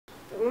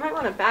We might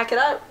want to back it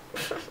up.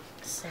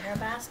 Sarah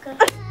Basca.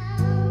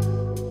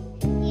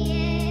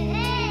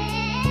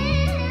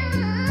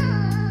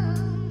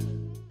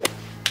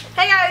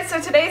 Hey guys,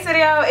 so today's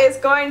video is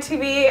going to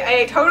be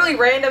a totally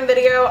random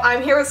video.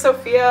 I'm here with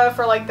Sophia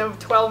for like the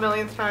 12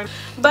 millionth time.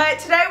 But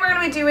today we're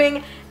going to be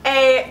doing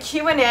a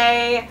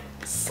Q&A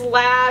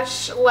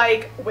slash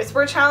like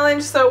whisper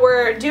challenge. So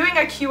we're doing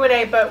a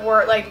Q&A, but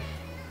we're like,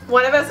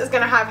 one of us is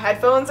going to have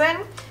headphones in.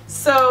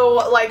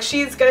 So like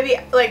she's going to be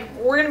like,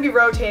 we're going to be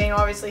rotating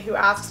obviously who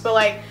asks, but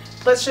like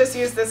let's just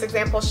use this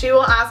example. She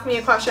will ask me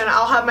a question,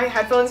 I'll have my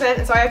headphones in,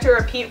 and so I have to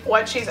repeat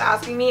what she's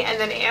asking me and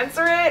then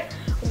answer it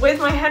with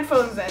my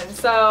headphones in.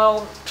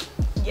 So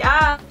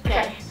yeah.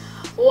 Okay.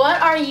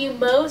 What are you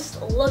most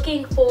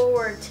looking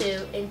forward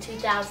to in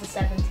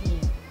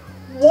 2017?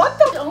 What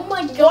the? Oh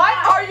my god.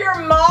 What are your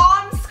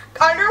mom's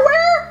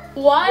underwear?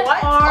 What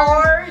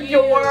are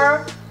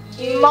your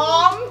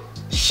mom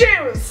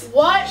shoes?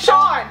 What?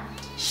 Sean.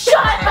 Shut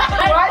up.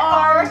 What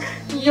are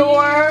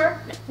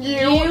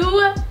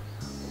you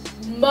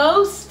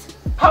most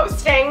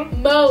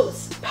posting?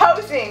 Most.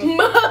 Posing.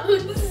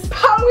 Most.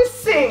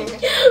 Posing.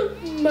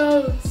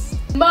 Most.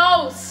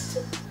 Most.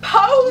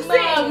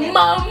 Posing.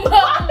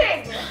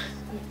 Popping.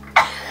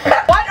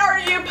 What are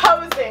you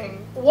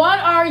posing? What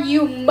are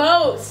you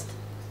most?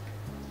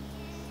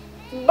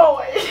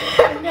 Boy.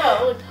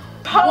 No.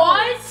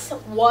 Pose.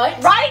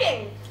 What?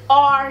 Writing.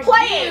 Are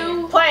Playing.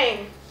 you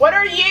Playing. What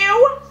are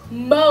you?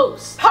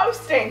 Most.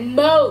 Posting.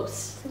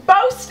 Most.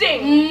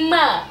 Boasting.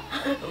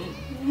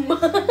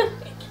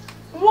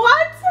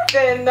 What?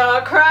 Then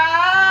the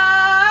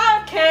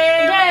crowd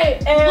came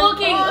and pulled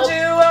you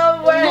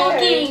away.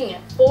 Looking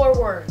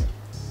forward.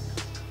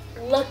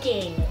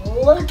 Looking.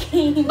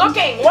 Looking.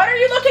 What are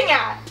you looking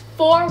at?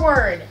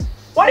 Forward.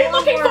 What are you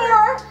looking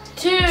for?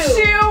 To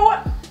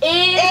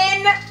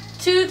in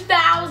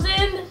 2000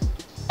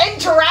 in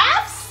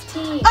giraffes?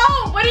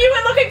 Oh, what are you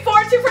looking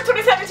forward to for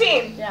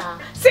 2017? Yeah.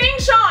 Seeing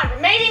Sean.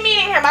 Maybe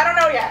meeting him. I don't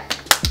know yet.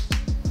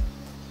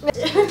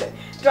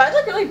 Do I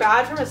look really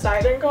bad from a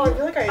side angle? I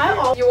feel like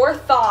I do. Your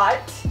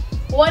thought.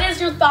 What is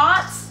your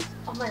thoughts?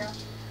 Oh my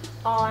gosh.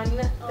 On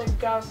the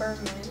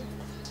government.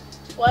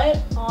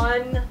 What?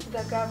 On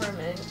the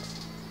government.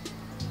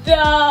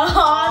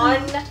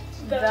 On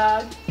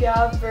the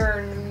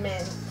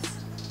government.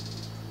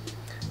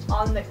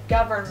 On the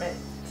government.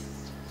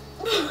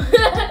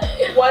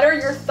 What are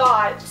your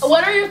thoughts?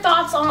 What are your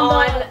thoughts on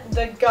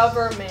the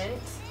government?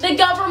 The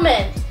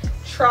government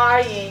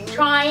Trying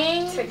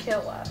to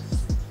kill us.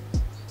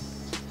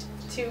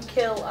 To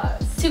kill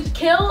us. To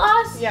kill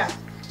us? Yeah.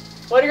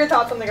 What are your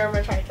thoughts on the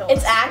government trying to kill us?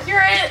 It's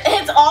accurate.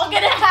 It's all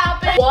gonna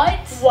happen.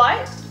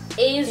 What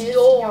is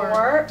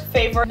your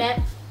favorite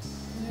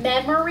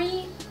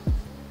memory?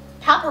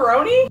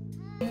 Pepperoni?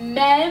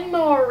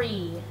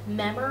 Memory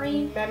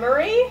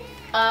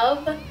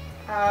of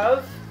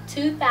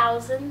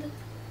 2000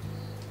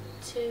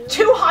 to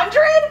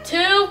 200?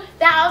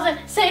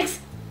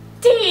 2016.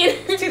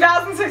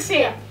 2016.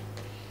 Yeah.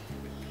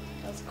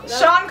 That's cool.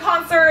 Sean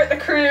concert, the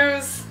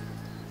cruise,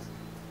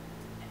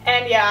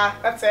 and yeah,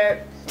 that's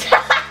it.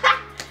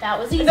 That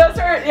was easy. Those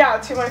are, yeah,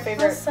 two of my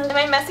favorites. So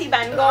my messy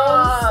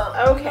Bengals.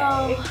 Okay.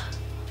 No.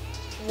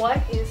 What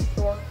is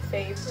your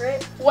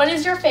favorite? What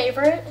is your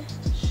favorite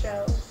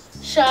show?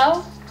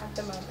 At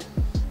the moment.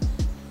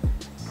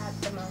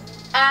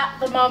 At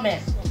the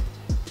moment.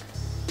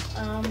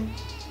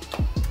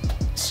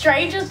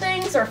 Stranger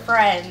Things or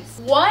Friends?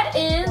 What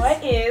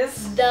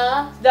is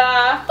the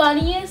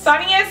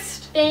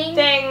funniest thing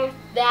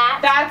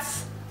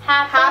that's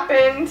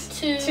happened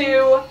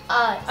to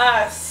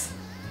us?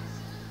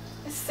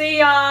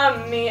 See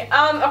me.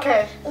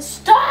 Okay.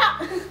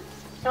 Stop!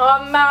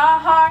 On my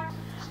heart.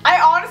 I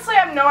honestly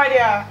have no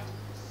idea.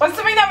 What's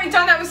something that we've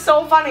done that was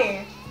so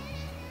funny?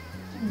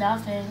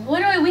 Nothing.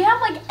 Literally, we have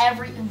like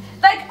everything.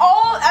 Like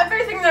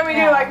everything that we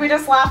do, like we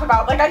just laugh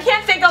about. Like I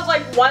can't think of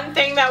like one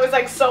thing that was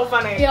like so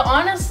funny. Yeah,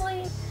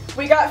 honestly.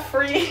 We got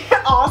free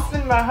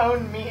Austin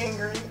Mahone meet and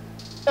greet.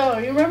 Oh,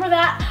 you remember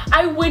that?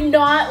 I would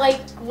not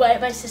like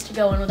let my sister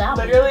go in without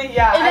me. Literally,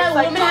 yeah. And that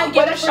woman had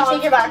given us a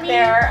ticket back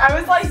there. I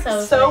was like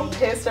so funny.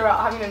 pissed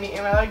about having to meet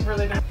him. I like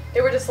really didn't.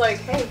 They were just like,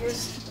 hey,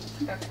 here's.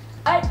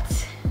 Okay.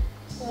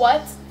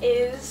 What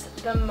is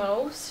the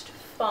most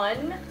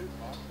fun?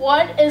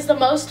 What is the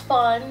most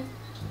fun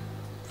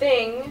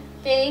thing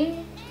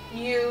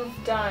you've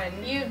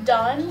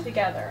done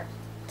together?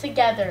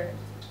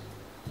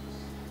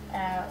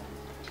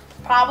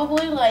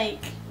 Probably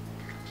like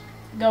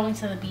going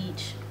to the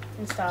beach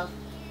and stuff.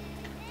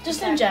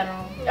 Just in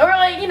general. Or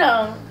like, you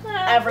know,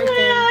 everything.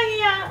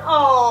 Yeah.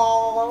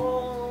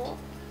 Oh.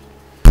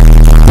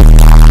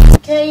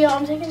 Okay, yo,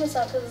 I'm taking this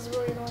out because this is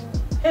really annoying.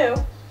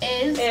 Who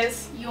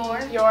is your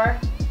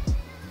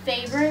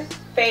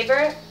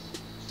favorite?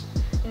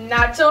 And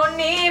I don't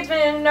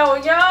even know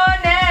your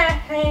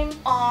name.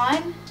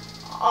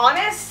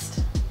 Honest.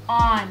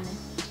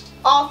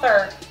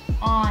 Author.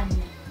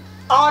 Ani.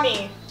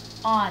 Hoppy.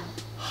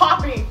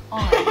 Ani.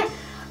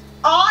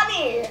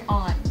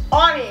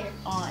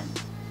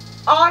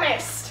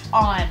 Honest.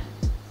 On.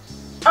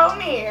 Oni.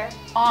 me.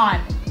 On.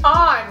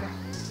 On.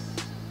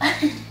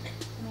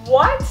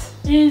 What?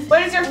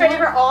 What is your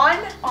favorite on?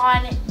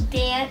 On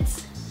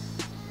dance.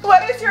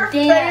 What is your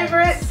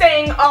favorite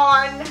thing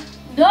on?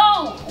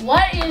 No.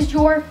 What is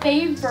your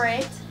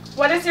favorite?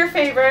 What is your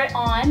favorite?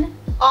 On.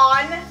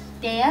 On.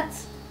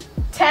 Dance.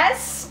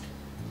 Test.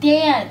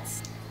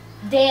 Dance.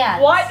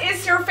 Dance. What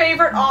is your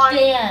favorite on?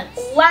 Dance.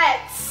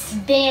 Let's.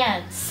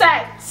 Dance.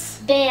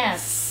 Set.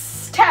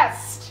 Dance.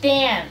 Test.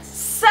 Dance.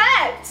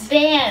 Set.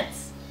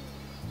 Dance.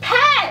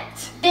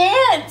 Pet.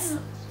 Dance.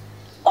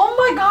 Oh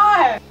my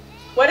god.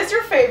 What is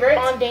your favorite?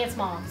 On Dance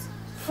Moms.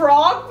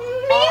 Frog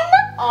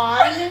meme?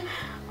 On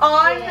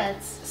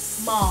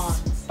Dance Moms.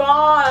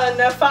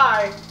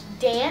 Bonify.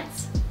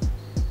 Dance.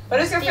 What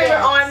is your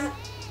favorite on?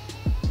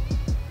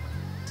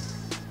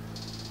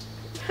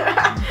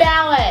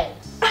 Ballet.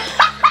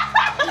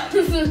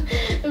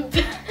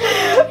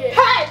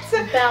 Pet.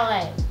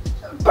 Ballet.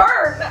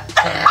 Burn.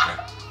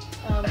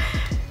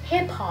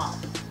 Hip hop.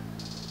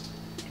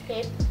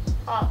 Hip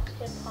hop.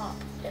 Hip hop.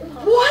 Hip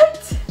hop.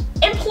 What?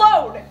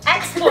 Implode.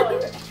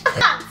 Explode.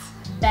 Path.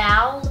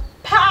 Bow.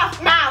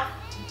 Path. Math.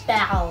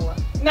 Bow.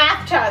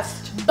 Math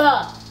test.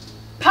 Buh.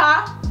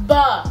 Pa.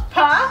 Buh.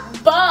 Pa.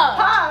 Buh.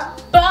 Pa.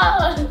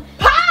 Buh.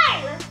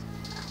 Pie.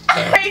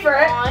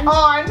 Favorite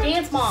on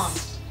Dance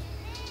Moms.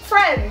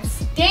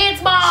 Friends.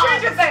 Dance Moms.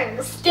 Stranger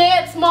Things.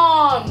 Dance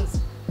Moms.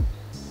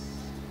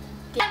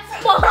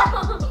 Dance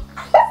Moms.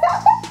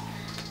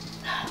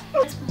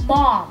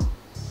 Mom.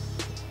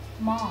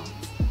 Mom.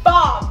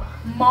 Bomb.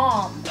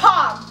 Mom.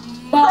 Pom.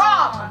 Mom.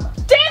 Prom.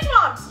 Dance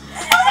Moms.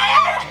 Okay.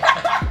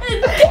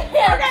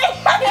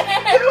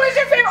 Who is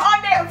your favorite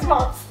on Dance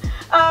Moms?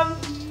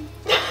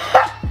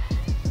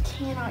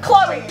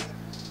 Chloe.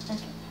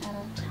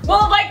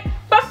 Well, like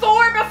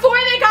before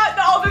they got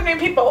the all the new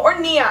people, or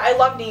Nia. I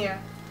love Nia.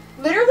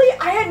 Literally,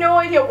 I had no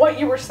idea what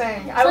you were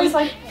saying. I was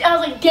like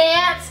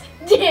dance,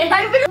 dance.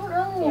 I don't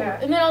know. Yeah.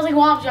 And then I was like,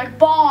 Mom, she's like,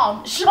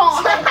 bomb,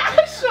 Sean.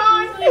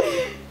 Sean.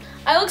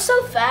 I look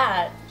so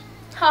fat.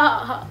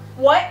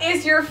 What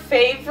is your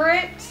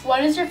favorite?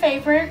 What is your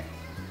favorite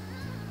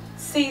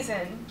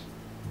Season.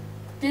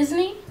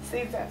 Disney?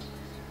 Season.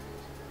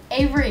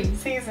 Avery.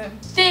 Season.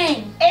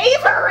 Thing.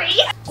 Avery.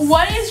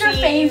 What is your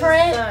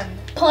favorite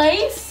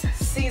place?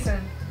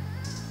 Season.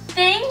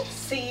 Thing?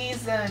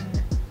 Season.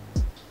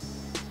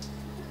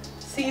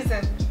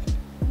 Season.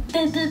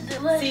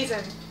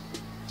 Season.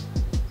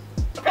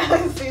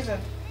 Season.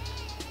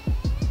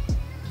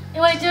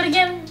 Wait, do it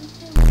again.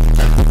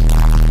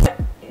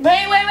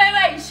 Wait.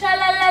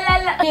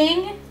 Sha-la-la-la-la.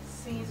 Thing.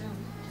 Season.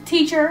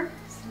 Teacher.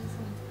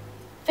 Season.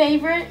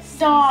 Favorite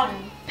dog.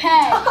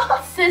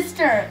 Pet.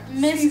 Sister.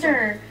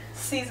 Mister.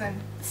 Season.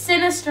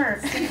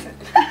 Sinister. Season.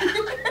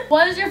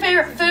 What is your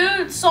favorite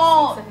food?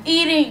 Salt. Season.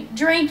 Eating.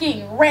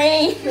 Drinking.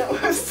 Rain.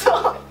 No,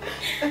 salt.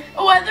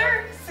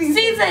 Weather.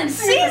 Season.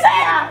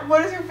 Yeah.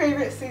 What is your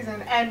favorite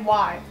season and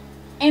why?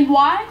 And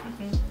why?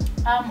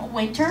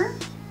 Winter.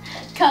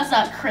 Cause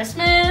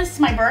Christmas,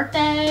 my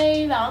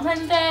birthday,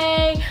 Valentine's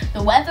Day,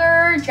 the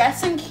weather,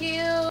 dressing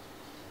cute.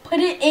 Put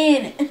it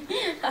in.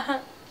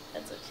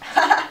 That's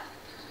it.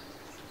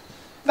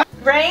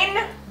 Rain.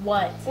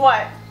 What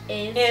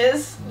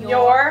is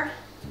your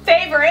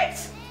favorite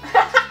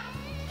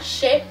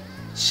ship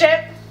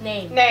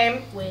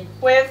name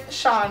with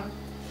Sean?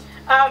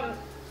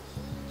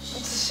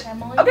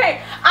 Shimley?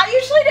 Okay, I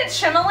usually did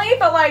Shimley,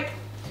 but like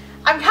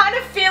I'm kind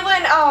of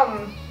feeling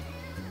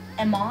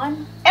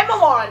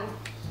Emilon.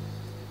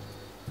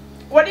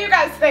 What do you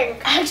guys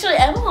think? Actually,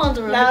 Emilon's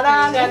a really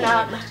pretty name.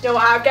 No,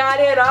 I got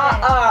it all.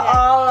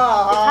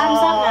 Time's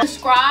up now.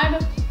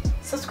 Describe.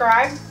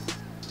 Subscribe.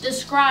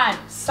 Describe.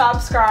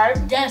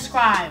 Subscribe.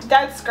 Describe.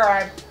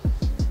 Describe.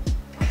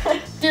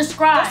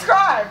 Describe.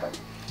 Describe.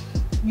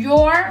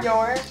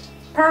 Your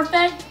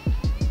perfect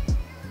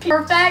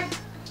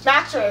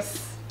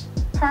mattress.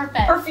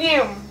 Perfect.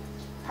 Perfume.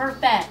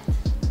 Perfect.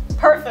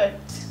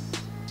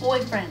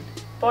 Boyfriend.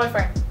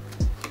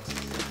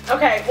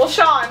 Okay, well,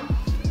 Sean.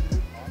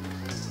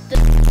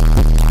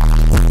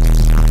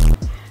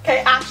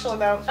 Okay, actually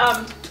though,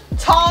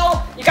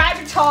 tall. You gotta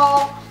be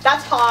tall.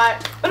 That's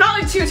hot, but not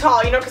like too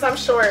tall, you know, because I'm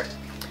short.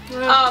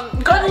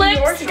 Good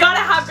lips. You gotta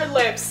have good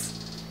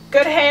lips.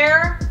 Good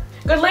hair.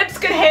 Good lips,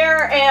 good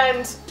hair,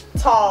 and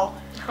tall.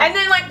 And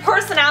then like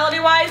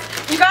personality-wise,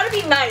 you gotta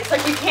be nice.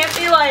 Like you can't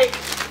be like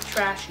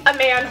trashy. A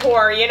man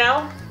whore, you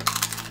know.